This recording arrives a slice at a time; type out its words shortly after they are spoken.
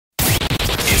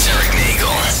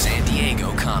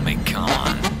Comic-Con.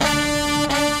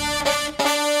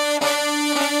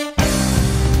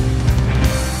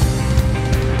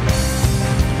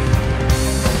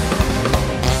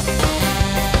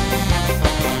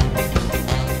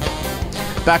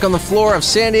 Back on the floor of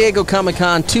San Diego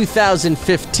Comic-Con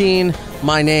 2015.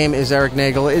 My name is Erik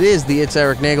Nagel. It is the It's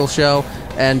Erik Nagel Show,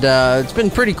 and it's been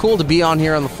pretty cool to be on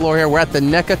here on the floor here. We're at the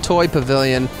NECA Toy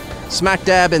Pavilion, smack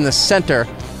dab in the center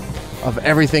of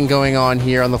everything going on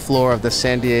here on the floor of the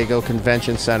San Diego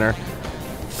Convention Center.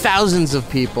 Thousands of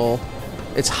people.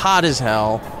 It's hot as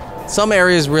hell. Some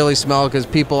areas really smell because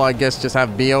people, I guess, just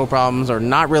have BO problems or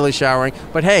not really showering.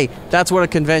 But hey, that's what a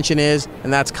convention is,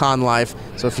 and that's con life.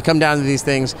 So if you come down to these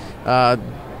things,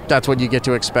 that's what you get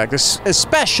to expect.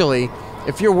 Especially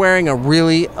if you're wearing a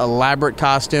really elaborate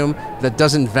costume that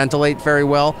doesn't ventilate very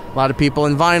well. A lot of people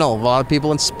in vinyl, a lot of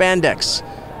people in spandex,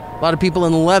 a lot of people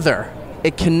in leather.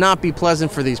 It cannot be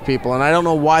pleasant for these people, and I don't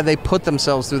know why they put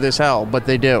themselves through this hell, but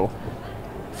they do.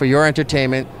 For your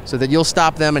entertainment, so that you'll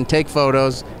stop them and take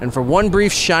photos, and for one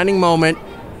brief shining moment,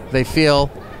 they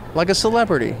feel like a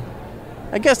celebrity.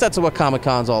 I guess that's what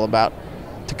Comic-Con's all about.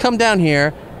 To come down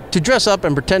here, to dress up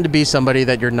and pretend to be somebody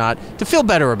that you're not, to feel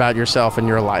better about yourself and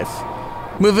your life.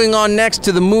 Moving on next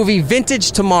to the movie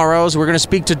Vintage Tomorrows, we're going to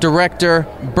speak to director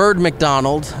Byrd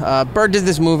McDonald. Byrd did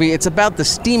this movie. It's about the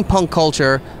steampunk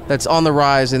culture that's on the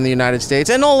rise in the United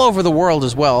States and all over the world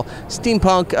as well.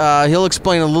 Steampunk, he'll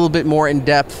explain a little bit more in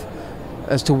depth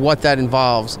as to what that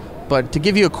involves. But to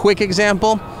give you a quick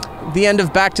example, the end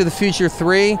of Back to the Future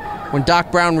 3, when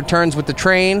Doc Brown returns with the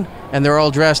train and they're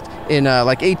all dressed in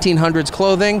like 1800s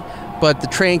clothing, but the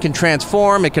train can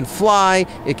transform, it can fly,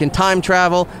 it can time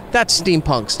travel. That's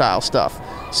steampunk style stuff.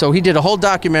 So he did a whole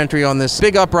documentary on this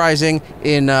big uprising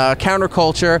in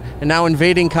counterculture and now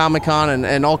invading Comic-Con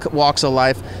and all walks of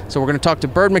life. So we're going to talk to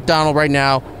Byrd McDonald right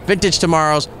now. Vintage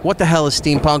Tomorrows. What the hell is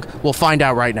steampunk? We'll find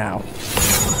out right now.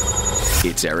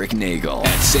 It's Erik Nagel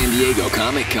at San Diego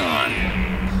Comic-Con.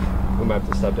 We might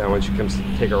have to stop down when she comes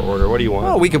to take our order. What do you want?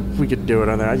 Oh, we could do it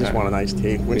on there. I just want an iced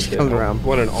tea when she comes around.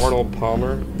 What, an Arnold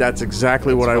Palmer? That's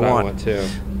exactly what I want. I want too.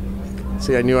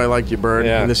 See, I knew I liked you, Byrd,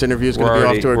 yeah. and this interview is going to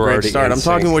be off to a great start. I'm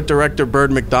talking with director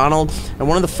Byrd McDonald, and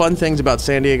one of the fun things about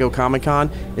San Diego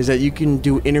Comic-Con is that you can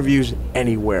do interviews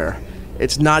anywhere.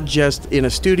 It's not just in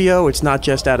a studio, it's not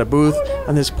just at a booth,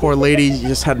 and this poor lady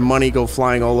just had money go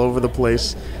flying all over the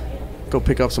place. Go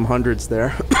pick up some hundreds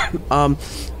there.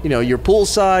 You know, you're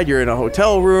poolside, you're in a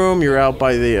hotel room, you're out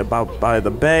by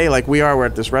the bay like we are. We're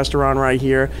at this restaurant right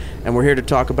here, and we're here to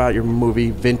talk about your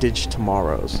movie Vintage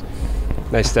Tomorrows.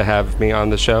 Nice to have me on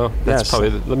the show. That's probably.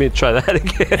 Let me try that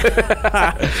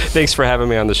again. Thanks for having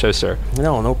me on the show, sir.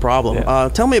 No problem. Yeah.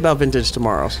 Tell me about Vintage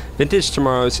Tomorrows. Vintage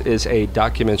Tomorrows is a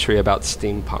documentary about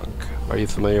steampunk. Are you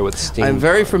familiar with steampunk? I'm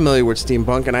very familiar with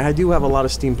steampunk, and I do have a lot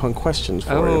of steampunk questions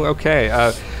for you. Oh,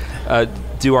 okay.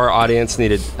 Do our audience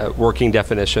need a working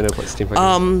definition of what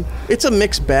steampunk is? It's a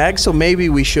mixed bag, so maybe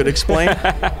we should explain.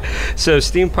 So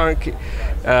steampunk,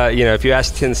 you know, if you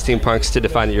ask 10 steampunks to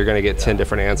define it, you're going to get 10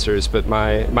 different answers. But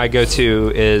my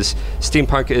go-to is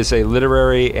steampunk is a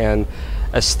literary and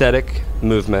aesthetic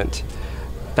movement,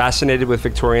 fascinated with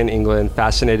Victorian England,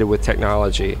 fascinated with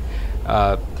technology,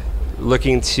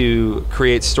 looking to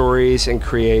create stories and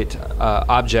create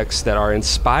objects that are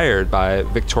inspired by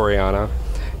Victoriana,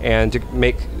 and to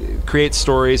create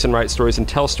stories and write stories and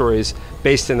tell stories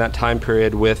based in that time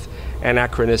period with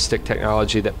anachronistic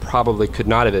technology that probably could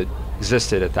not have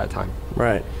existed at that time.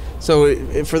 Right. So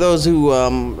for those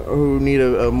who need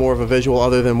a more of a visual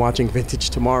other than watching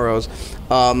Vintage Tomorrows,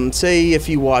 say if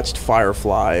you watched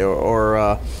Firefly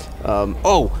or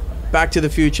Back to the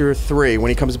Future 3, when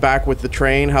he comes back with the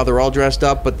train, how they're all dressed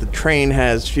up, but the train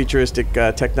has futuristic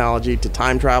technology to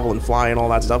time travel and fly and all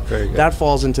that stuff. That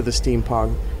falls into the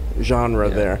steampunk genre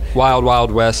there. Wild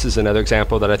Wild West is another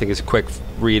example that I think is a quick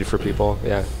read for people.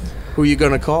 Yeah. Who are you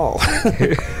going to call?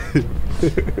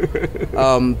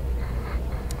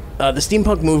 The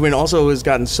steampunk movement also has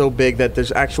gotten so big that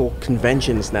there's actual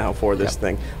conventions now for this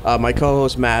thing. My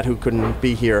co-host Matt, who couldn't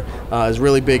be here, is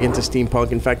really big into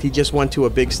steampunk. In fact, he just went to a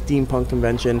big steampunk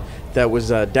convention that was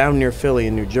down near Philly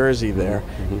in New Jersey there.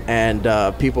 And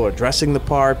people are dressing the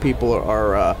part, people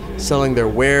are selling their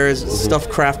wares, stuff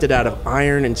crafted out of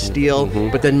iron and steel,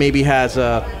 but then maybe has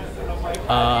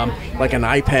like an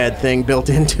iPad thing built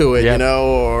into it, you know,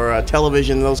 or a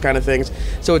television, those kind of things.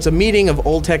 So it's a meeting of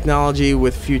old technology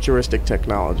with futuristic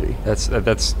technology.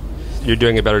 That's you're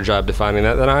doing a better job defining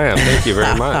that than I am. Thank you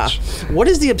very much. What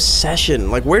is the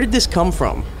obsession? Like, where did this come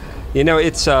from? You know,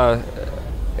 it's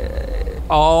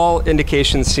all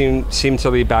indications seem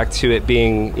to be back to it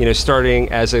being, you know,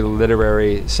 starting as a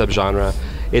literary subgenre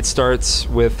It starts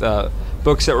with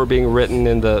books that were being written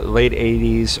in the late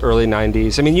 80s, early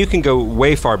 90s. I mean, you can go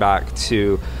way far back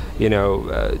to,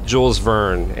 Jules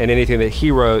Verne and anything that he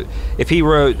wrote. If he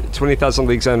wrote 20,000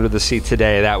 Leagues Under the Sea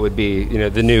today, that would be,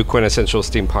 the new quintessential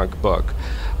steampunk book.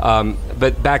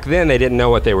 But back then, they didn't know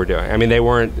what they were doing. I mean, they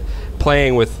weren't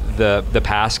playing with the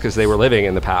past because they were living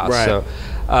in the past. Right. So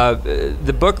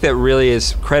the book that really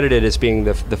is credited as being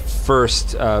the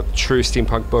first true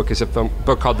steampunk book is a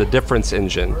book called The Difference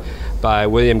Engine by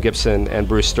William Gibson and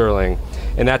Bruce Sterling,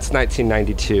 and that's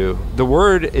 1992. The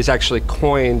word is actually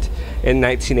coined in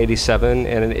 1987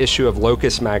 in an issue of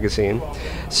Locus magazine.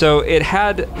 So it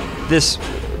had this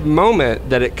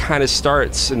moment that it kind of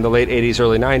starts in the late 80s,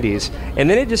 early 90s, and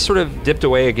then it just sort of dipped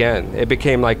away again. It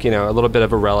became like, a little bit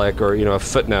of a relic or, a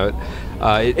footnote.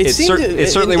 It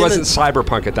certainly wasn't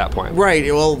cyberpunk at that point. Right.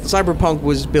 Well, cyberpunk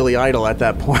was Billy Idol at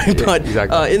that point. But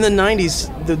exactly. In the 90s,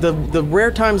 the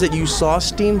rare times that you saw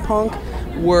steampunk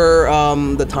were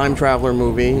the Time Traveler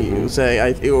movie, you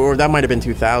say, or that might have been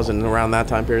 2000, around that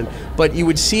time period. But you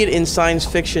would see it in science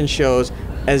fiction shows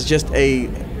as just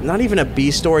not even a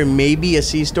B story, maybe a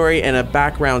C story, and a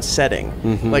background setting.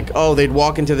 Mm-hmm. Like, they'd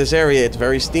walk into this area, it's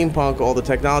very steampunk, all the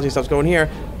technology stuff's going here,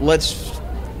 let's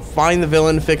find the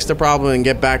villain, fix the problem, and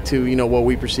get back to, what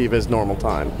we perceive as normal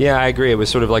time. Yeah, I agree. It was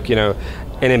sort of like, an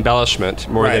embellishment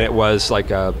more than it was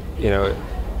like a,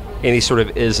 any sort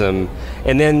of ism.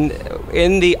 And then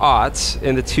in the aughts,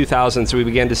 in the 2000s, we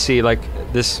began to see like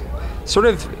this sort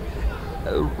of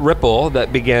ripple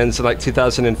that begins in like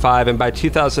 2005, and by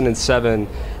 2007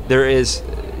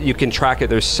 you can track it,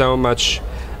 there's so much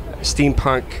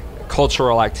steampunk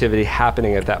cultural activity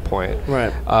happening at that point.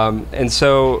 Right. And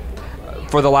so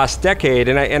for the last decade,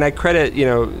 and I credit,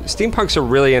 steampunks are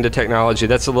really into technology.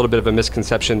 That's a little bit of a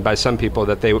misconception by some people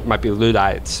that they might be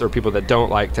Luddites or people that don't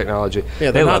like technology.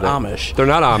 Yeah, they're not Amish. They're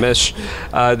not Amish.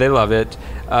 They love it.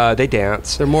 They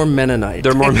dance. They're more Mennonite.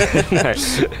 They're more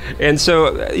Mennonite. And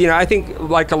so, I think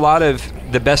like a lot of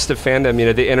the best of fandom,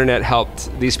 the internet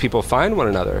helped these people find one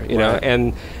another, know,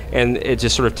 and it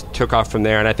just sort of took off from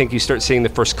there. And I think you start seeing the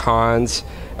first cons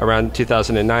around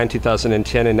 2009,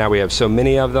 2010, and now we have so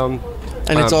many of them.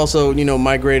 And it's also,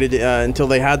 migrated until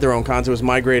they had their own cons. It was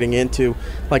migrating into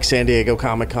like San Diego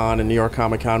Comic-Con and New York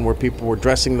Comic-Con, where people were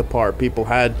dressing the part. People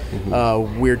had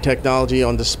weird technology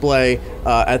on display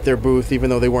at their booth, even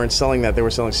though they weren't selling that. They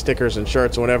were selling stickers and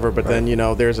shirts and whatever. But then,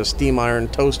 there's a steam iron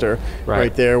toaster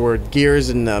right there, where gears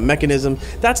and mechanism.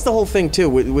 That's the whole thing too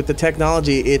with the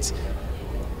technology. It's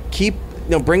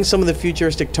bring some of the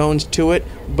futuristic tones to it,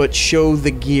 but show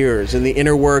the gears and the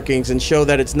inner workings, and show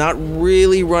that it's not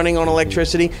really running on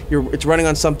electricity. It's running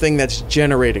on something that's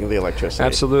generating the electricity.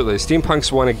 Absolutely.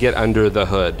 Steampunks want to get under the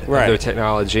hood of their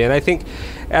technology. And I think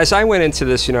as I went into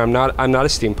this, I'm not a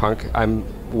steampunk. I'm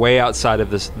way outside of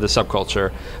the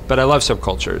subculture, but I love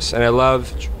subcultures, and I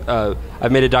love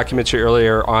I've made a documentary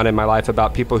earlier on in my life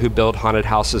about people who build haunted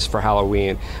houses for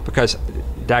Halloween, because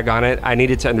daggone it, I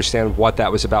needed to understand what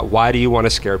that was about. Why do you want to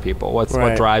scare people? What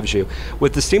drives you?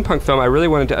 With the steampunk film, I really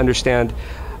wanted to understand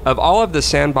of all of the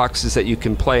sandboxes that you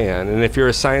can play in. And if you're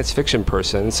a science fiction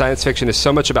person, science fiction is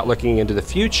so much about looking into the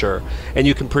future, and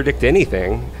you can predict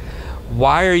anything.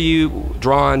 Why are you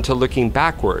drawn to looking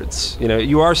backwards?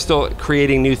 You are still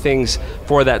creating new things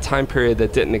for that time period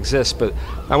that didn't exist, but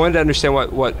I wanted to understand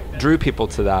what drew people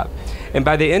to that. And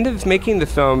by the end of making the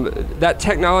film, that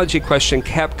technology question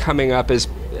kept coming up as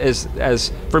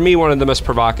for me, one of the most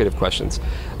provocative questions.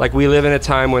 Like, we live in a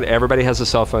time when everybody has a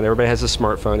cell phone, everybody has a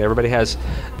smartphone, everybody has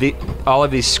all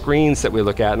of these screens that we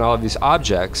look at, and all of these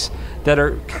objects that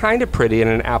are kind of pretty in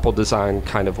an Apple design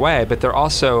kind of way, but they're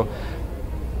also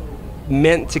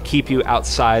meant to keep you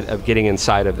outside of getting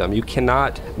inside of them. You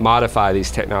cannot modify these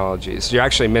technologies. You're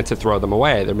actually meant to throw them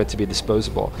away. They're meant to be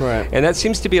disposable. Right. And that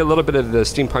seems to be a little bit of the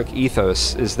steampunk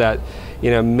ethos, is that,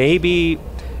 maybe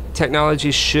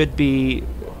technology should be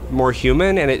more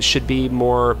human, and there should be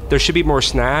more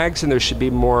snags, and there should be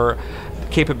more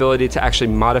capability to actually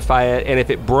modify it. And if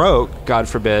it broke, God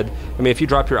forbid, if you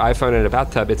drop your iPhone in a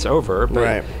bathtub, it's over.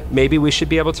 But maybe we should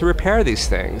be able to repair these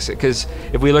things. Because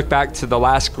if we look back to the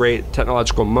last great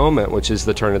technological moment, which is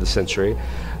the turn of the century,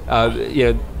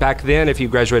 back then, if you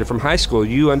graduated from high school,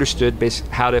 you understood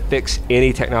how to fix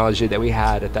any technology that we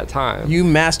had at that time. You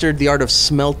mastered the art of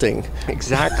smelting.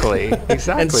 Exactly.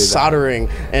 And soldering.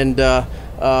 And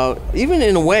even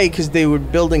in a way, because they were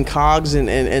building cogs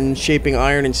and shaping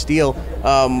iron and steel,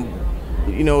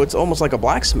 it's almost like a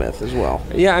blacksmith as well.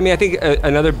 Yeah, I mean, I think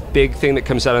another big thing that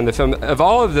comes out in the film, of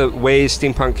all of the ways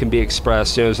steampunk can be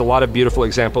expressed, there's a lot of beautiful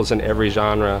examples in every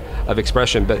genre of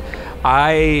expression, but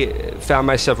I found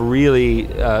myself really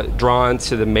drawn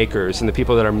to the makers and the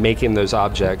people that are making those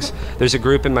objects. There's a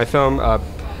group in my film,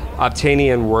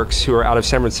 Obtanian Works, who are out of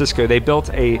San Francisco. They built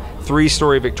a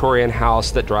 3-story Victorian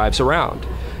house that drives around,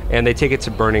 and they take it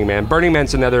to Burning Man. Burning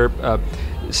Man's another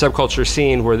subculture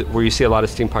scene where you see a lot of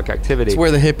steampunk activity. It's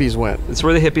where the hippies went. It's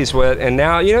where the hippies went, and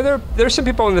now there's some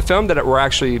people in the film that were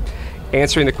actually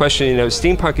answering the question.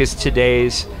 Steampunk is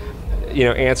today's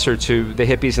answer to the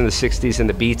hippies in the 60s and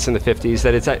the beats in the 50s,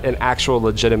 that it's an actual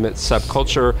legitimate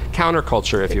subculture,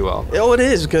 counterculture, if you will. Oh, it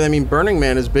is, because Burning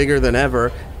Man is bigger than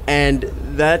ever, and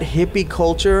that hippie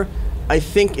culture, I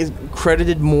think, is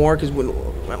credited more, because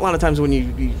a lot of times when you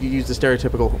use the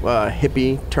stereotypical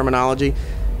hippie terminology,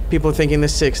 people are thinking the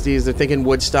 60s, they're thinking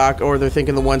Woodstock, or they're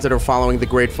thinking the ones that are following the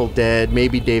Grateful Dead,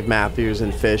 maybe Dave Matthews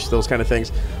and Fish, those kind of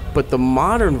things. But the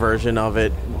modern version of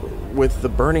it, with the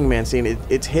Burning Man scene,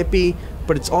 it's hippie,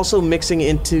 but it's also mixing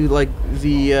into like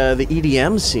the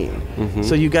EDM scene. Mm-hmm.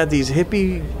 So you got these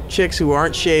hippie chicks who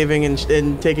aren't shaving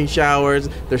and taking showers.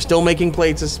 They're still making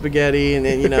plates of spaghetti and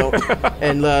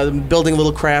and building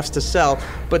little crafts to sell.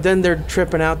 But then they're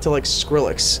tripping out to like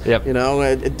Skrillex. Yep.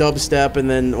 Dubstep, and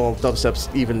then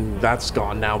dubstep's even that's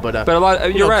gone now. But a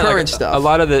lot you're right. Current stuff. A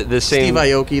lot of the same Steve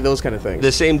Aoki, those kind of things.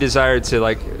 The same desire to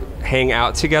like hang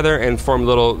out together and form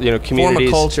little communities.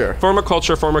 Form a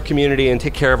culture, form a community, and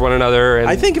take care of one another. And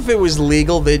I think if it was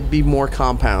legal, there'd be more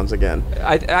compounds again.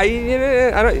 I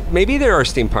don't. Maybe there are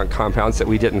steampunk compounds that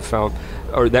we didn't found,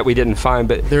 or that we didn't find,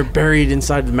 but they're buried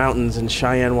inside the mountains in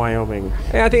Cheyenne, Wyoming.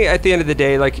 And I think at the end of the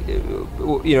day, like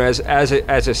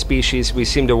as a species, we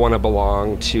seem to want to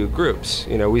belong to groups.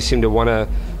 We seem to want to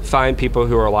find people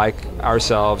who are like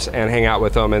ourselves and hang out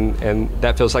with them, and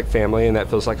that feels like family, and that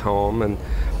feels like home. And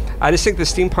I just think the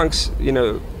steampunks,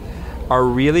 are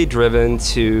really driven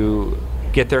to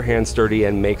get their hands dirty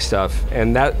and make stuff,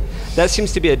 and that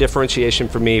seems to be a differentiation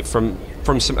for me from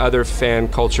some other fan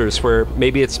cultures where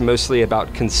maybe it's mostly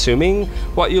about consuming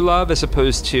what you love as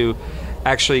opposed to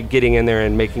actually getting in there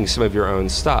and making some of your own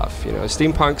stuff.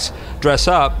 Steampunks dress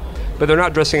up, but they're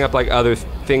not dressing up like other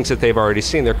things that they've already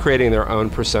seen. They're creating their own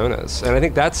personas, and I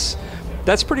think that's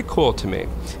pretty cool to me.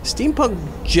 Steampunk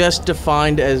just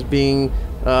defined as being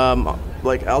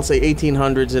like I'll say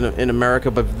 1800s in America,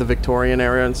 but the Victorian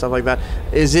era and stuff like that.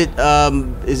 Is it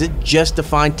just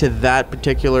defined to that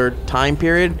particular time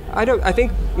period? I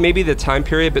think maybe the time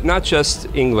period, but not just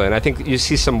England. I think you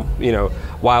see some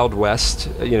Wild West,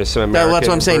 some American. That's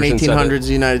what I'm saying. 1800s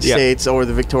United States or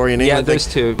the Victorian England. Yeah, those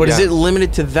two. But is it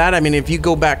limited to that? I mean, if you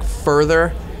go back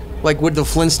further. Like, would the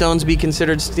Flintstones be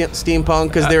considered steampunk?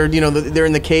 Because they're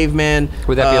in the caveman.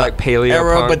 Would that be like paleo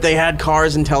era? But they had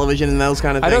cars and television and those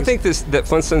kind of things. I don't think that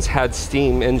Flintstones had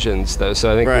steam engines though,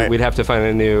 so I think we'd have to find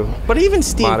a new. But even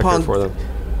steampunk for them.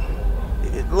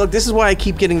 Look, this is why I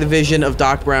keep getting the vision of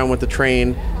Doc Brown with the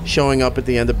train showing up at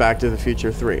the end of Back to the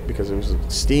Future 3, because it was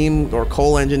steam or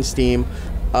coal engine steam.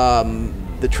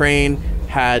 The train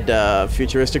had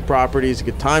futuristic properties. It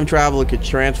could time travel. It could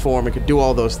transform. It could do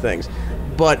all those things.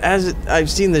 But as I've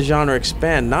seen the genre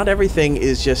expand, not everything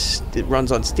is just it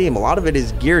runs on steam. A lot of it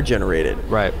is gear generated.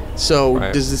 Right. So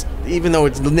does this, even though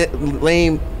it's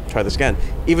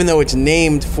even though it's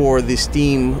named for the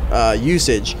steam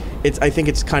usage, I think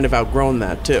it's kind of outgrown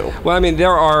that too. Well, I mean,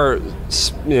 there are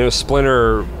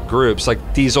splinter groups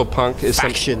like Diesel Punk is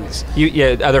factions.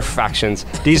 Other factions.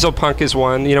 Diesel Punk is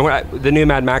one. The new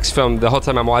Mad Max film. The whole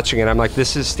time I'm watching it, I'm like,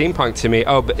 this is steampunk to me.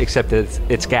 Oh, but except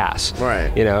it's gas.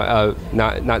 Right.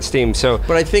 Not steam. So.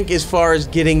 But I think as far as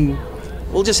getting,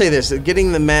 we'll just say this: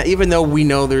 getting the even though we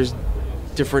know there's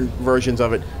different versions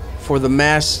of it, for the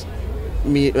mass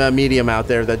medium out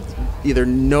there that either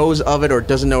knows of it or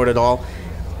doesn't know it at all.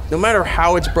 No matter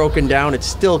how it's broken down, it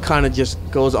still kind of just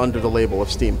goes under the label of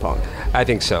steampunk. I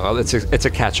think so. It's a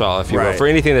catch-all, if you will, for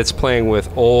anything that's playing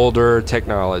with older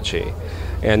technology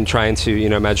and trying to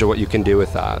imagine what you can do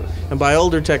with that. And by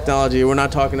older technology, we're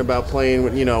not talking about playing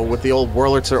with the old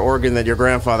Wurlitzer organ that your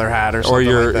grandfather had or something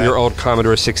like that. Your old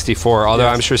Commodore 64. Although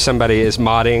I'm sure somebody is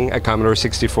modding a Commodore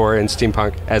 64 in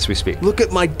steampunk as we speak. Look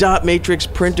at my dot matrix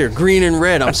printer, green and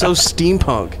red. I'm so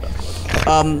steampunk.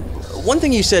 One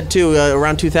thing you said too,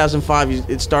 around 2005,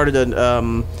 it started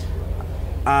a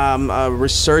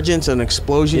resurgence, an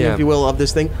explosion, if you will, of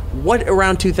this thing. What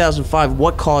around 2005?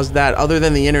 What caused that? Other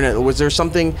than the internet, was there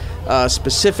something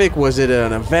specific? Was it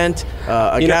an event,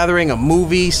 a gathering, a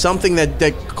movie, something that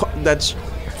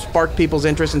sparked people's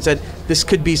interest and said, this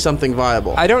could be something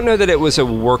viable? I don't know that it was a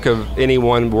work of any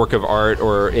one work of art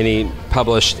or any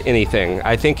published anything.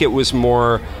 I think it was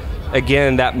more,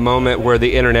 again, that moment where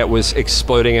the internet was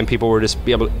exploding and people were just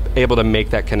able to make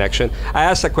that connection. I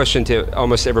asked that question to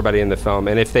almost everybody in the film,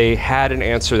 and if they had an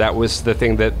answer, that was the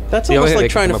thing that... That's almost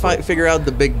like trying to figure out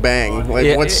the Big Bang,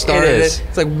 like what started it.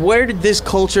 It's like, where did this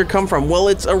culture come from? Well,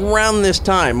 it's around this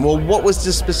time. Well, what was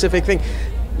this specific thing?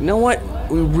 You know what?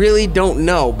 We really don't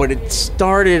know, but it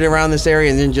started around this area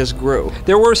and then just grew.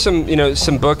 There were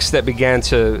some books that began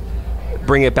to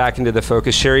bring it back into the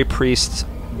focus. Sherry Priest's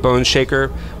Bone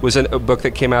Shaker was a book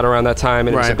that came out around that time,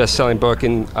 and it was a best-selling book,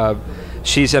 and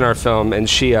she's in our film, and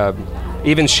she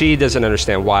even she doesn't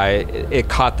understand why it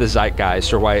caught the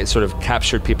zeitgeist or why it sort of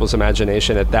captured people's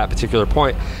imagination at that particular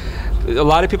point. A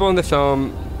lot of people in the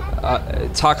film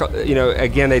talk,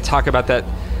 again, they talk about that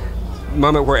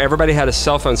moment where everybody had a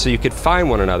cell phone so you could find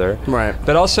one another, right?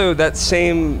 But also that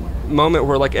same moment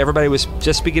where like everybody was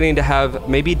just beginning to have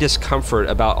maybe discomfort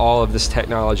about all of this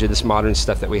technology, this modern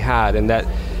stuff that we had, and that,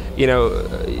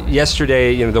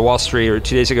 yesterday, the Wall Street, or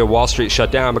 2 days ago, Wall Street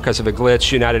shut down because of a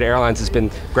glitch. United Airlines has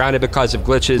been grounded because of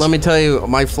glitches. Let me tell you,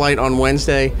 my flight on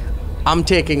Wednesday, I'm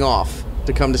taking off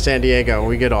to come to San Diego.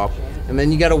 We get off. And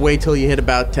then you got to wait till you hit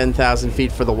about 10,000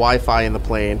 feet for the Wi-Fi in the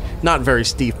plane. Not very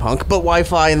steampunk, but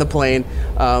Wi-Fi in the plane,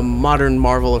 modern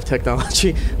marvel of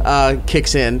technology,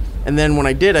 kicks in. And then when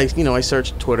I did, I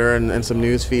searched Twitter and some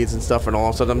news feeds and stuff, and all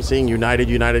of a sudden I'm seeing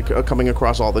United coming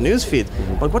across all the news feeds.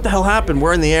 Like, what the hell happened?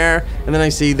 We're in the air, and then I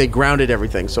see they grounded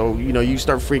everything. So, you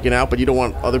start freaking out, but you don't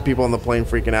want other people on the plane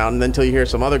freaking out. And then until you hear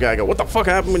some other guy go, what the fuck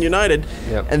happened with United?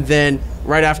 Yep. And then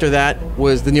right after that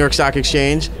was the New York Stock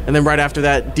Exchange, and then right after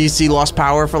that, DC lost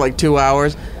power for like 2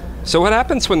 hours. So what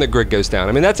happens when the grid goes down?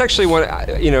 I mean, that's actually one,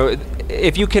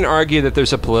 if you can argue that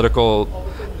there's a political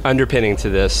underpinning to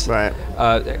this, right?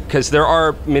 Because there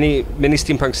are many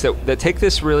steampunks that take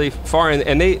this really far,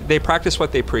 and they practice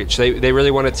what they preach. They really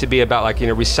want it to be about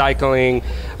recycling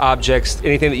objects.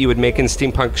 Anything that you would make in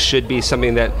steampunk should be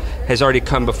something that has already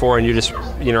come before, and you're just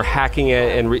hacking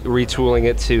it and retooling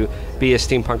it to be a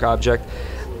steampunk object.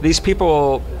 These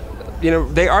people,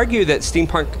 they argue that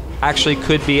steampunk actually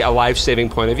could be a life-saving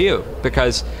point of view,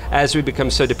 because as we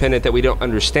become so dependent that we don't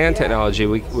understand technology,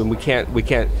 when we can't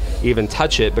even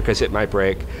touch it because it might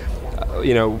break.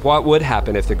 What would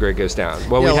happen if the grid goes down?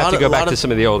 Well, we have to go back to some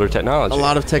of the older technology. A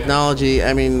lot of technology.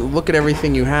 I mean, look at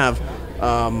everything you have.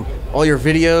 All your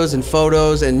videos and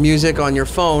photos and music on your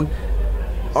phone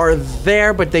are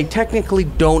there, but they technically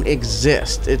don't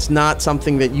exist. It's not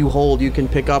something that you hold, you can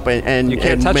pick up and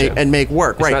make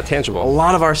work. It's not tangible. A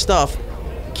lot of our stuff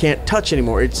can't touch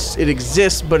anymore. It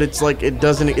exists, but it's like it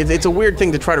doesn't. It's a weird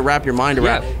thing to try to wrap your mind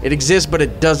around. Yeah. It exists, but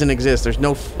it doesn't exist. There's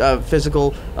no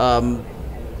physical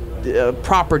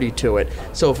property to it.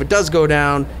 So if it does go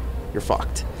down, you're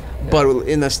fucked. Yeah. But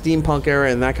in the steampunk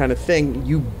era and that kind of thing,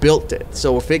 you built it.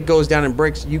 So if it goes down and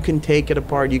breaks, you can take it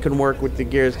apart. You can work with the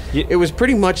gears. It was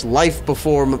pretty much life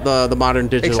before the modern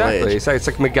digital age. Exactly. It's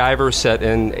like MacGyver set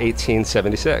in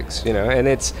 1876. And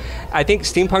I think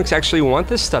steampunks actually want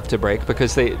this stuff to break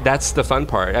because that's the fun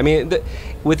part. I mean,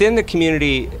 within the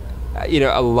community,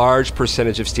 a large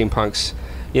percentage of steampunks.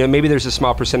 Maybe there's a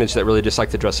small percentage that really just like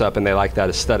to dress up and they like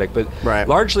that aesthetic, but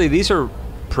largely these are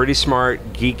pretty smart,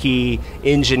 geeky,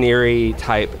 engineering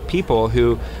type people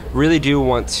who really do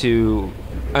want to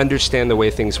understand the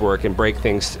way things work and break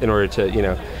things in order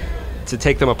to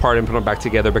take them apart and put them back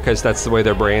together, because that's the way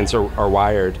their brains are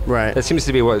wired. Right. That seems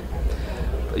to be what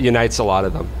unites a lot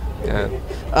of them. Yeah.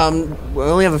 We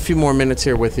only have a few more minutes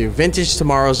here with you. Vintage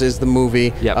Tomorrows is the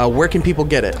movie. Yep. Where can people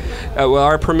get it? Well,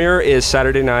 our premiere is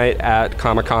Saturday night at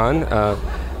Comic-Con.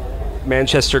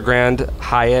 Manchester Grand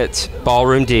Hyatt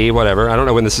Ballroom D, whatever. I don't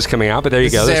know when this is coming out, but there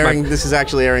you go. This is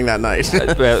actually airing that night.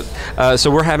 So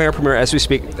we're having our premiere as we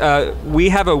speak. We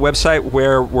have a website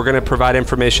where we're going to provide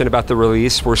information about the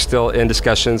release. We're still in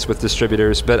discussions with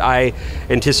distributors, but I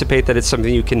anticipate that it's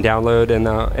something you can download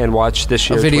and watch this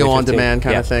year. A video on demand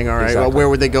kind of thing. All right. Exactly. Well, where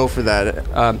would they go for that?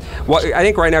 I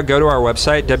think right now go to our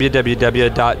website,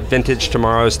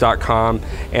 www.vintagetomorrows.com,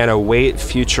 and await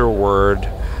future word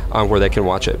on where they can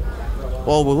watch it.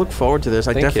 Well, we'll look forward to this.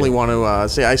 I definitely want to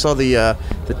see. I saw the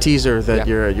teaser that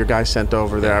your guy sent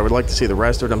over there. I would like to see the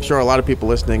rest of it. I'm sure a lot of people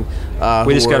listening.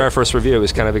 We just got our first review. It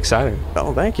was kind of exciting.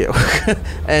 Oh, thank you.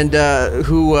 And a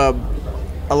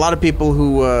lot of people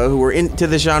who are into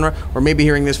this genre, or maybe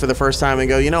hearing this for the first time and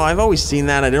go, I've always seen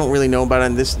that. I don't really know about it.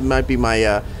 And this might be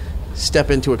my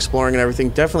step into exploring and everything,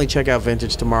 definitely check out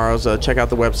Vintage Tomorrows. Check out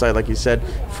the website, like you said,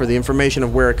 for the information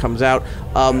of where it comes out.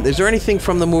 Is there anything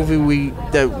from the movie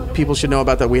that people should know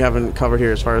about that we haven't covered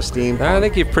here as far as Steam? I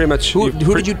think you've pretty much... Who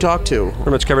did you talk to?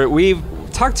 Pretty much covered it. We've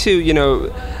talked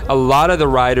to, a lot of the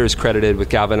writers credited with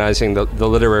galvanizing the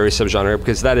literary subgenre,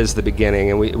 because that is the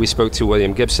beginning. And we spoke to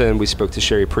William Gibson, we spoke to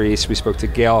Sherry Priest, we spoke to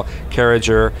Gail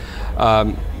Carriger,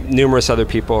 numerous other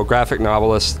people, graphic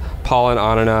novelists, Paul and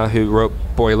Anana, who wrote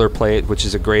Boilerplate, which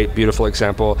is a great, beautiful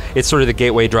example. It's sort of the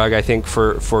gateway drug, I think,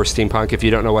 for steampunk. If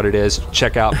you don't know what it is,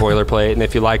 check out Boilerplate, and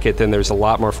if you like it, then there's a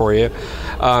lot more for you.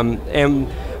 And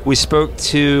we spoke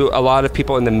to a lot of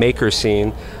people in the maker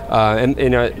scene.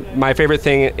 And my favorite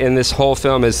thing in this whole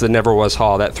film is the Never Was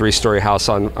Hall, that 3-story house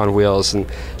on wheels. And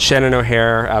Shannon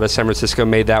O'Hare out of San Francisco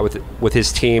made that with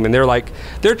his team, and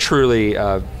they're truly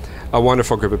a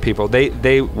wonderful group of people.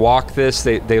 They walk this,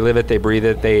 they live it, they breathe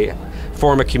it, they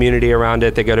form a community around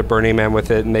it, they go to Burning Man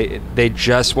with it, and they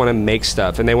just want to make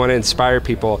stuff, and they want to inspire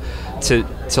people to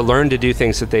learn to do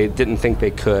things that they didn't think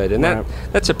they could, and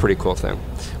that's a pretty cool thing.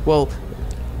 Well,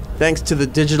 thanks to the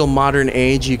digital modern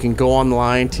age, you can go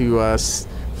online to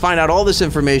find out all this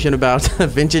information about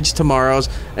Vintage Tomorrows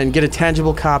and get a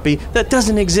tangible copy that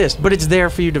doesn't exist, but it's there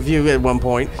for you to view at one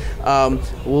point.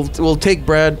 We'll take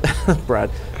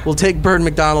We'll take Byrd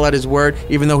McDonald at his word,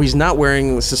 even though he's not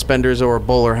wearing suspenders or a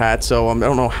bowler hat, so I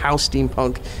don't know how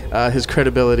steampunk his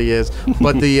credibility is.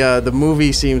 But the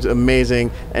movie seems amazing,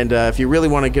 and if you really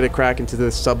want to get a crack into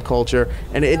this subculture,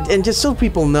 and just so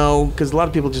people know, because a lot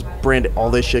of people just brand all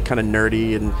this shit kind of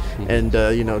nerdy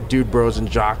and dude bros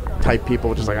and jock type people,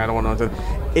 which is like, I don't want to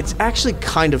know. It's actually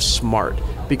kind of smart,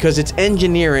 because it's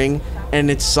engineering and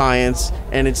it's science,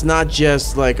 and it's not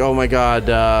just like, oh my god,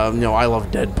 I love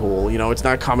Deadpool. It's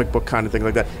not a comic book kind of thing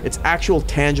like that. It's actual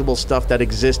tangible stuff that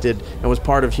existed and was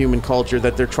part of human culture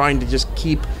that they're trying to just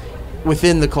keep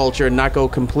within the culture and not go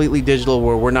completely digital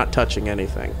where we're not touching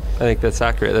anything. I think that's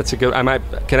accurate. That's a good.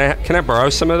 Can I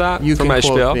borrow some of that for my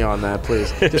spiel? You can quote me on that,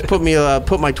 please. Just put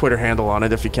my Twitter handle on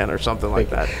it if you can, or something like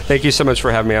that. Thank you so much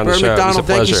for having me on the show. Byrd McDonald,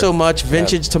 thank you so much.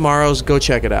 Vintage Tomorrows, go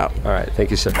check it out. All right,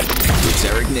 thank you, sir. It's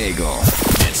Erik Nagel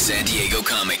at San Diego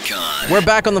Comic-Con. We're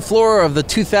back on the floor of the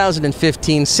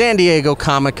 2015 San Diego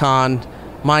Comic-Con.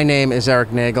 My name is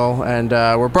Erik Nagel, and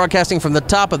we're broadcasting from the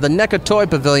top of the NECA Toy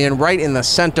Pavilion right in the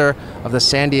center of the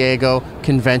San Diego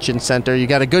Convention Center. You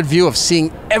got a good view of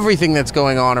seeing everything that's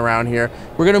going on around here.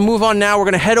 We're going to move on now. We're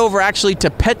going to head over actually to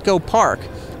Petco Park,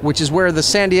 which is where the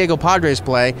San Diego Padres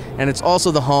play, and it's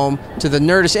also the home to the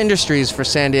Nerdist Industries for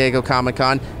San Diego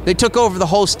Comic-Con. They took over the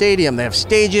whole stadium. They have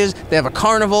stages, they have a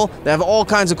carnival, they have all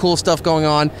kinds of cool stuff going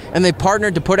on, and they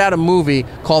partnered to put out a movie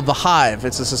called The Hive.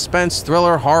 It's a suspense,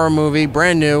 thriller, horror movie,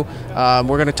 brand new. We're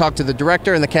going to talk to the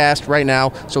director and the cast right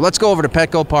now, so let's go over to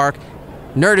Petco Park,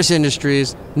 Nerdist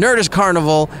Industries, Nerdist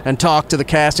Carnival, and talk to the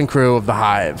cast and crew of The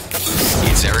Hive.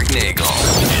 It's Erik Nagel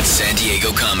at San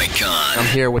Diego Comic-Con. I'm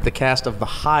here with the cast of The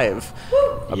Hive,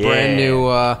 a brand new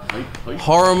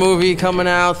horror movie coming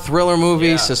out, thriller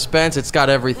movie, suspense. It's got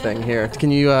everything here.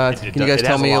 Can you guys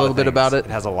tell me a little bit about it?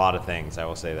 It has a lot of things, I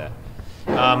will say that.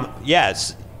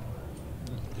 Yes.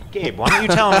 Gabe, why don't you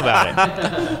tell them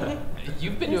about it?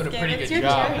 You've been doing a pretty good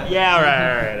job. Yeah,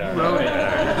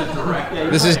 right.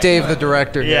 This is Dave, the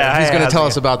director. Yeah, he's going to tell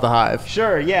us about The Hive.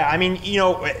 Sure. Yeah. I mean,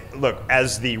 look,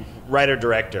 as the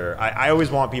writer-director, I always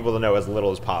want people to know as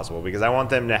little as possible, because I want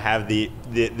them to have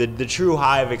the true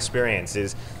Hive experience.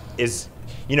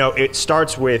 It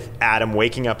starts with Adam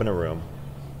waking up in a room,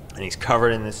 and he's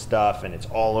covered in this stuff, and it's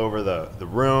all over the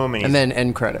room. And then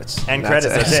end credits. End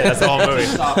credits, that's it. That's the whole movie.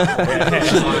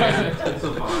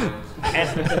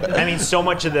 And, I mean, so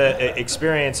much of the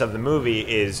experience of the movie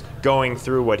is going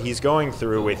through what he's going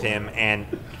through with him and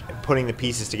putting the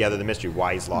pieces together, the mystery,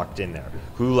 why he's locked in there,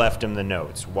 who left him the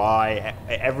notes, why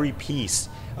every piece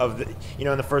of the,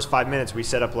 in the first 5 minutes we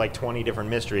set up like 20 different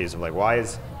mysteries of like, why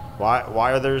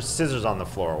are there scissors on the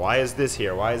floor? Why is this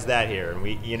here? Why is that here? And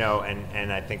we,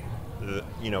 and I think,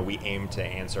 we aim to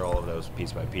answer all of those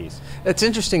piece by piece. It's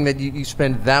interesting that you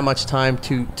spend that much time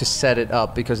to set it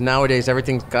up, because nowadays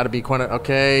everything's got to be quite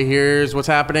okay, here's what's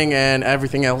happening, and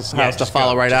everything else has to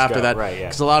follow right after that. Right, yeah.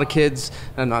 Because a lot of kids,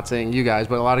 I'm not saying you guys,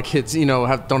 but a lot of kids,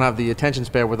 don't have the attention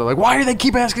span where they're like, why do they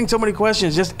keep asking so many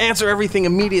questions? Just answer everything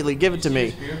immediately. Give it to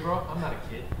me. Bro? I'm not a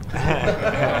kid.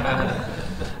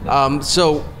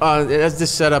 So as this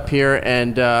setup here,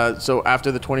 and so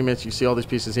after the 20 minutes, you see all these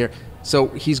pieces here. So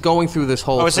he's going through this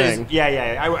whole thing.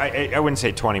 I wouldn't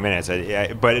say 20 minutes,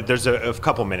 but there's a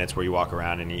couple minutes where you walk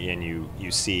around and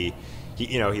you see,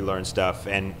 he learns stuff,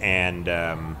 and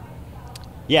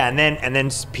Yeah, and then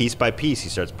piece by piece, he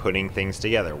starts putting things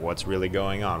together. What's really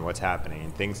going on? What's happening?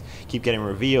 And things keep getting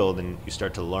revealed, and you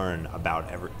start to learn about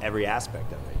every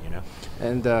aspect of it. You know.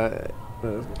 And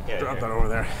drop that over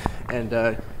there. And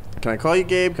can I call you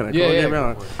Gabe? Can I call you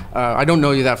Gabe? I don't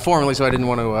know you that formally, so I didn't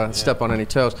want to step on any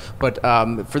toes. But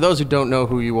for those who don't know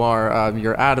who you are,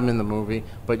 you're Adam in the movie,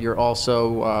 but you're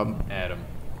also Adam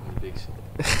in the Big C.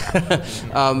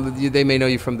 They may know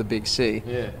you from the Big C,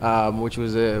 which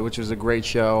was a great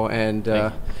show, and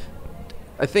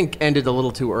I think ended a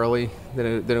little too early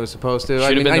than it was supposed to.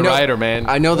 Should have been the writer, man.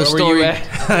 I know the Where story. were you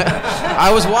at?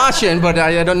 I was watching, but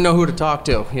I don't know who to talk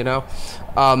to. You know,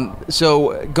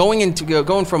 so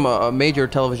going from a major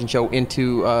television show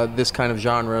into this kind of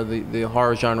genre, the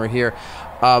horror genre here.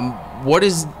 What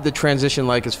is the transition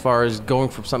like as far as going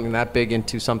from something that big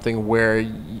into something where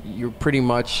you're pretty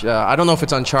much, I don't know if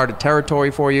it's uncharted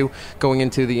territory for you, going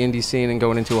into the indie scene and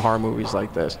going into horror movies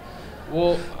like this?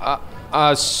 Well,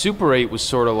 Super 8 was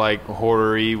sort of like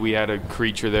horror-y. We had a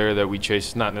creature there that we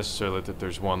chased. Not necessarily that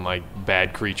there's one like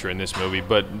bad creature in this movie,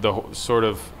 but the sort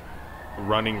of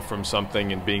running from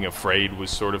something and being afraid was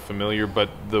sort of familiar, but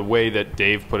the way that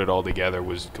Dave put it all together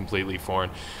was completely foreign.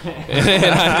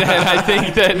 and I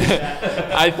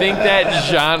think that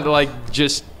genre, like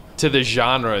just to the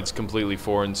genre, it's completely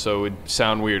foreign. So it'd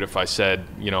sound weird if I said,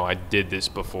 I did this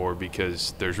before,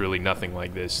 because there's really nothing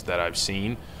like this that I've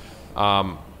seen.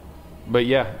 But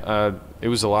yeah, it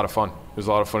was a lot of fun. It was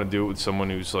a lot of fun to do it with someone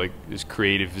who's like as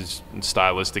creative and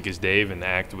stylistic as Dave, and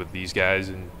act with these guys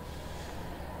and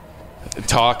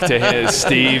talk to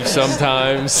Steve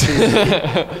sometimes.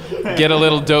 Get a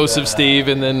little dose of Steve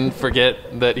and then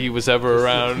forget that he was ever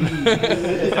around.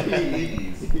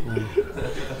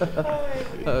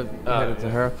 Headed to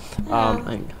her.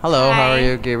 Hello, how are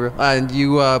you, Gabriel? And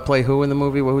you play who in the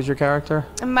movie? Who's your character?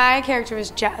 My character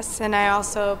was Jess, and I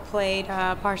also played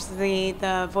partially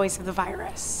the voice of the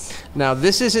virus. Now,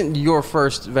 this isn't your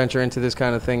first venture into this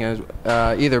kind of thing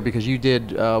either, because you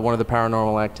did one of the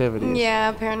Paranormal Activities.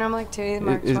 Yeah, Paranormal Activity, the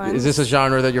March ones. Is this a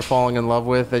genre that you're falling in love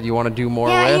with, that you want to do more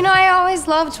with? Yeah, I always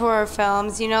loved horror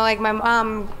films. Like my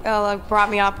mom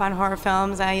brought me up on horror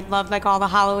films. I loved like all the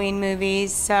Halloween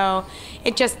movies, so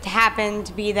it just happened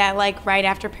to be that like right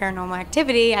after Paranormal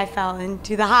Activity, I fell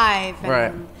into the Hive. And,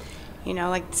 right.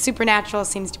 Like Supernatural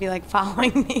seems to be like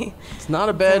following me. It's not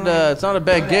a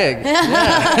bad gig.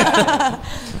 Yeah.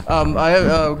 I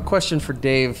have a question for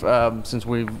Dave, since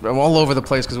I'm all over the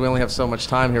place because we only have so much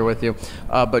time here with you.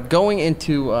 But going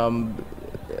into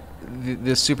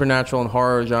the supernatural and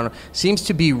horror genre seems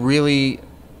to be really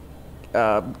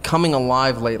coming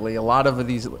alive lately. A lot of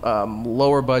these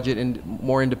lower budget and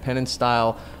more independent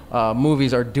style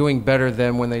movies are doing better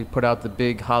than when they put out the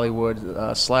big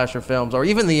Hollywood slasher films, or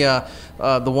even the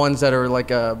ones that are like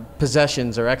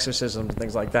possessions or exorcisms and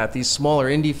things like that. These smaller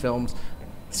indie films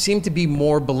seem to be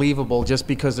more believable just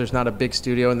because there's not a big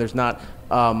studio and there's not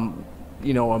a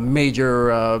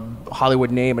major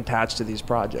Hollywood name attached to these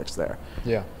projects there.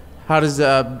 Yeah. How does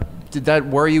did that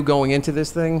worry you going into this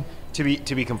thing? To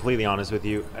be completely honest with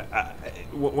you,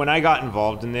 when I got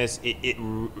involved in this,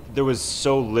 there was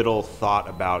so little thought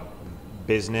about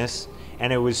business,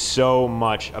 and it was so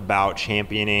much about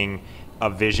championing a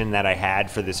vision that I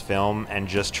had for this film and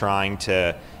just trying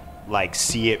to like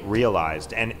see it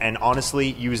realized, and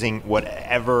honestly using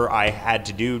whatever I had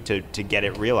to do to get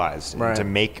it realized, right, and to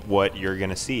make what you're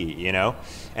gonna see,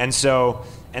 and so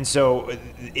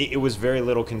it was very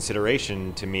little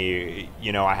consideration to me.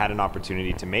 I had an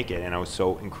opportunity to make it, and I was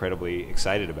so incredibly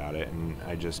excited about it, and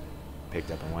I just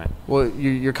picked up and went. Well,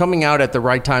 you're coming out at the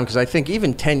right time, because I think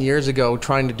even 10 years ago,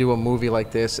 trying to do a movie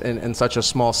like this and such a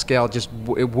small scale,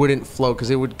 it wouldn't flow, because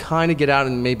it would kind of get out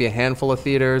in maybe a handful of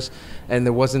theaters, and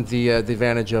there wasn't the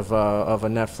advantage of a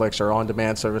Netflix or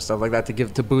on-demand service, stuff like that,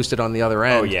 to boost it on the other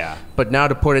end. Oh, yeah. But now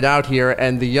to put it out here,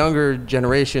 and the younger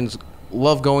generations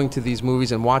love going to these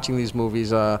movies and watching these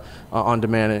movies on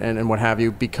demand and what have you,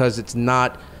 because it's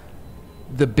not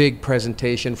the big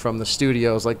presentation from the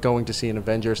studios, like going to see an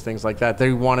Avengers, things like that.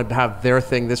 They want to have their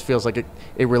thing. This feels like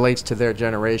it relates to their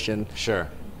generation. Sure.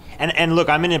 And look,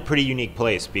 I'm in a pretty unique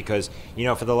place because,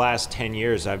 for the last 10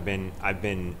 years I've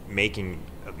been making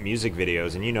music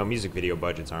videos, and music video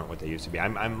budgets aren't what they used to be.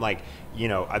 I'm like,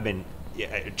 I've been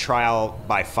trial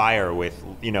by fire with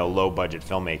low budget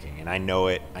filmmaking, and I know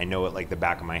it like the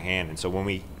back of my hand. And so when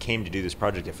we came to do this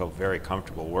project, I felt very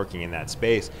comfortable working in that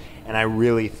space, and I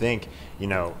really think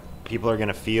people are going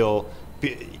to feel,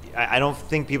 I don't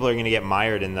think people are going to get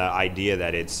mired in the idea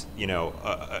that it's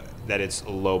that it's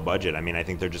low budget. I mean, I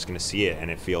think they're just going to see it and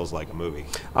it feels like a movie.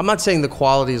 I'm not saying the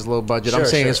quality is low budget. I'm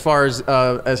saying as far as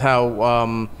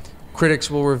how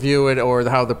critics will review it or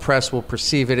how the press will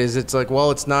perceive it is it's like, well,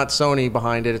 it's not Sony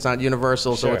behind it, it's not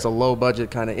Universal, so it's a low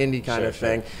budget kind of indie kind of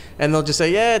thing. And they'll just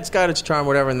say, yeah, it's got its charm,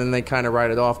 whatever, and then they kind of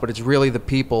write it off. But it's really the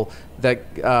people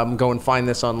that go and find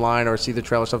this online or see the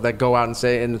trailer stuff that go out and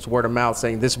say, and it's word of mouth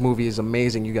saying, this movie is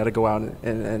amazing, you got to go out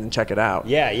and check it out.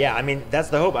 Yeah. I mean, that's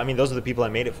the hope. I mean, those are the people I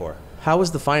made it for. How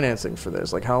was the financing for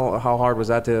this? Like, how hard was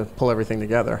that to pull everything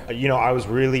together? You know, I was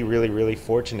really, really, really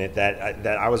fortunate that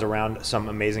I was around some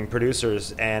amazing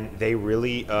producers, and they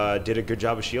really did a good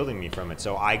job of shielding me from it.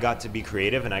 So I got to be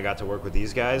creative, and I got to work with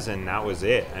these guys, and that was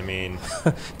it. I mean,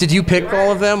 did you pick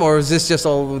all of them, or is this just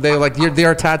all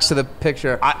they're attached to the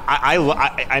picture?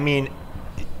 I mean,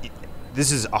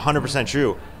 this is 100%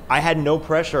 true. I had no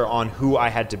pressure on who I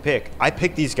had to pick. I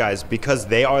picked these guys because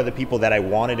they are the people that I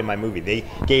wanted in my movie. They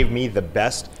gave me the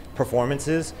best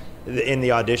performances in the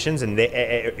auditions, and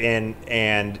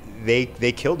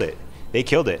they killed it. They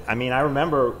killed it. I mean, I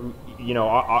remember, you know,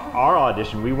 our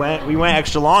audition. We went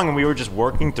extra long, and we were just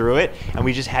working through it, and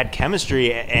we just had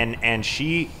chemistry. And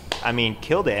she, I mean,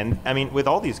 killed it. And I mean, with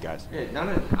all these guys.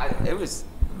 Yeah, it was.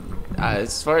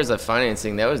 As far as the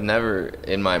financing, that was never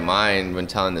in my mind when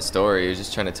telling the story. It was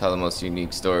just trying to tell the most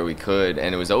unique story we could,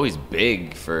 and it was always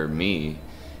big for me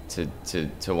to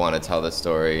want to tell the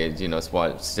story. You know,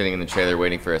 sitting in the trailer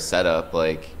waiting for a setup,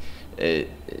 like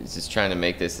it's just trying to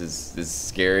make this as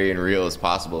scary and real as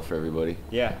possible for everybody.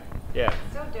 Yeah.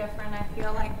 So different. I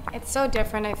feel like it's so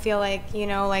different. I feel like, you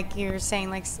know, like you're saying,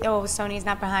 like, oh, Sony's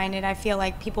not behind it. I feel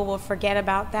like people will forget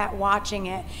about that watching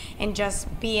it and just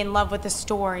be in love with the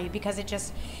story, because it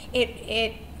just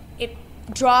it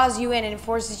draws you in and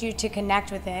forces you to connect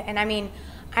with it. And I mean,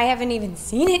 I haven't even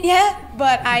seen it yet,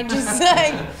 but I just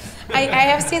like I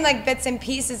have seen like bits and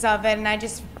pieces of it, and I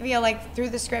just feel like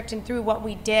through the script and through what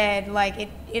we did, like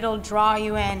it'll draw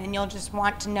you in, and you'll just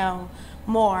want to know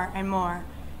more and more.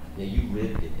 Yeah, you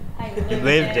lived it. I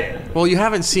Lived it. Well, you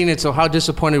haven't seen it, so how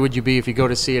disappointed would you be if you go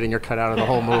to see it and you're cut out of the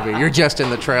whole movie? You're just in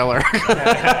the trailer.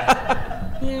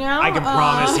 You know? I can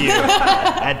promise you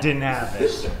that didn't happen.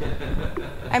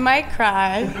 I might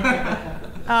cry.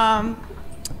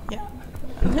 Yeah.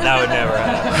 That would never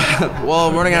happen. Well,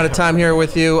 I'm running out of time here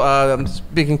with you. I'm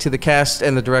speaking to the cast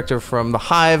and the director from The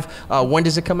Hive. When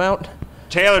does it come out?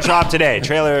 Trailer drop today.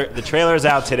 The trailer's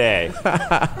out today.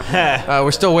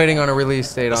 We're still waiting on a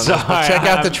release date on this, but check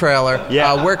out the trailer.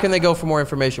 Yeah. Where can they go for more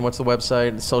information? What's the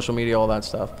website, social media, all that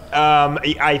stuff?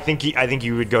 I think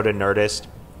you would go to Nerdist,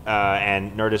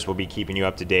 and Nerdist will be keeping you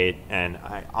up to date. And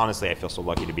honestly, I feel so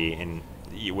lucky to be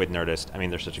with Nerdist. I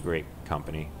mean, they're such a great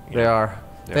company. They are.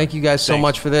 Yeah. Thank you guys so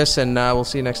much for this, and we'll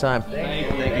see you next time.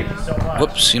 Thank you so much.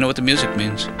 Whoops, you know what the music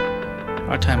means.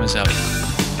 Our time is up.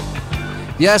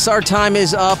 Yes, our time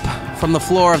is up from the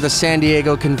floor of the San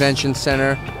Diego Convention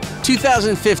Center.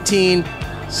 2015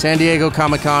 San Diego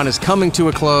Comic-Con is coming to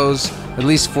a close, at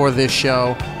least for this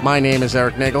show. My name is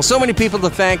Erik Nagel. So many people to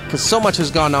thank because so much has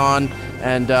gone on,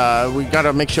 and we got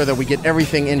to make sure that we get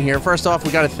everything in here. First off, we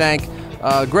got to thank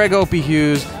Greg Opie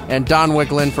Hughes and Don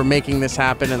Wicklund for making this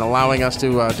happen and allowing us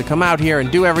to come out here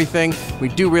and do everything. We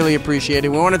do really appreciate it.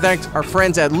 We want to thank our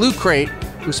friends at Loot Crate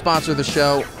who sponsor the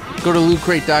show. Go to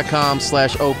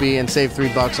lootcrate.com/Opie and save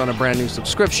 $3 on a brand new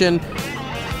subscription.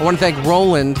 I want to thank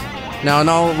Roland. Now, I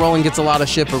know Roland gets a lot of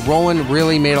shit, but Roland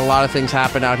really made a lot of things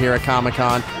happen out here at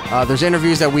Comic-Con. There's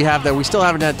interviews that we have that we still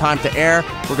haven't had time to air.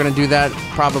 We're going to do that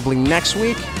probably next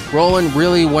week. Roland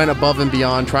really went above and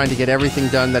beyond trying to get everything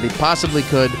done that he possibly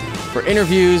could for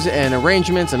interviews and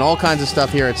arrangements and all kinds of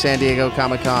stuff here at San Diego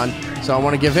Comic-Con. So I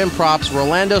want to give him props.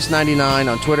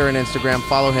 Rolandos99 on Twitter and Instagram.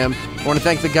 Follow him. I want to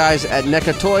thank the guys at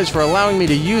NECA Toys for allowing me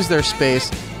to use their space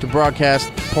to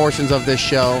broadcast portions of this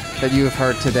show that you have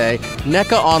heard today.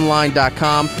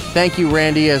 NECAonline.com. Thank you,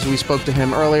 Randy, as we spoke to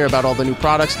him earlier about all the new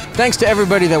products. Thanks to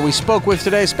everybody that we spoke with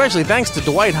today, especially thanks to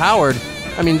Dwight Howard.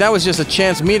 I mean, that was just a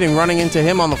chance meeting, running into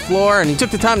him on the floor, and he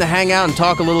took the time to hang out and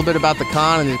talk a little bit about the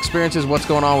con and the experiences, what's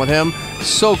going on with him.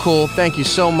 So cool. Thank you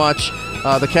so much.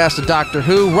 The cast of Doctor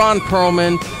Who, Ron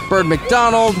Perlman, Byrd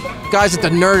McDonald. Guys at the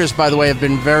Nerdist, by the way, have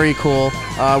been very cool.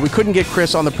 We couldn't get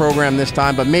Chris on the program this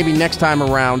time, but maybe next time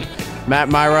around. Matt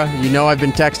Myra, you know I've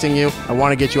been texting you. I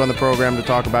want to get you on the program to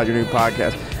talk about your new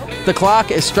podcast. The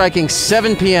clock is striking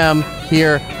 7 p.m.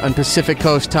 here on Pacific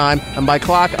Coast time, and by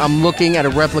clock, I'm looking at a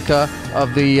replica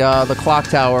of the clock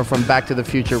tower from Back to the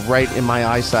Future right in my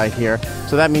eyesight here.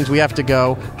 So that means we have to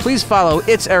go. Please follow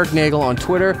It's Erik Nagel on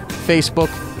Twitter, Facebook,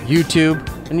 YouTube,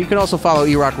 and you can also follow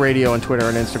E-Rock Radio on Twitter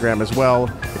and Instagram as well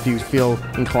if you feel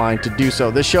inclined to do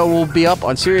so. This show will be up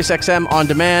on SiriusXM on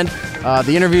demand.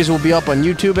 The interviews will be up on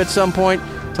YouTube at some point.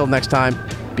 Till next time,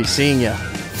 be seeing ya.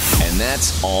 And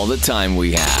that's all the time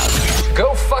we have.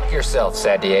 Go fuck yourself,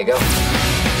 San Diego.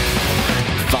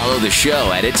 Follow the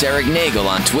show at It's Erik Nagel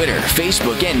on Twitter,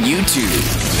 Facebook, and YouTube.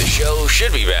 The show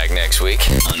should be back next week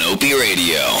on Opie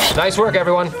Radio. Nice work,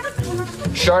 everyone.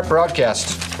 Sharp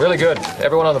broadcast. Really good.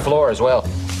 Everyone on the floor as well.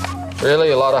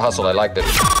 Really a lot of hustle. I liked it.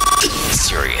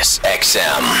 Sirius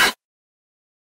XM.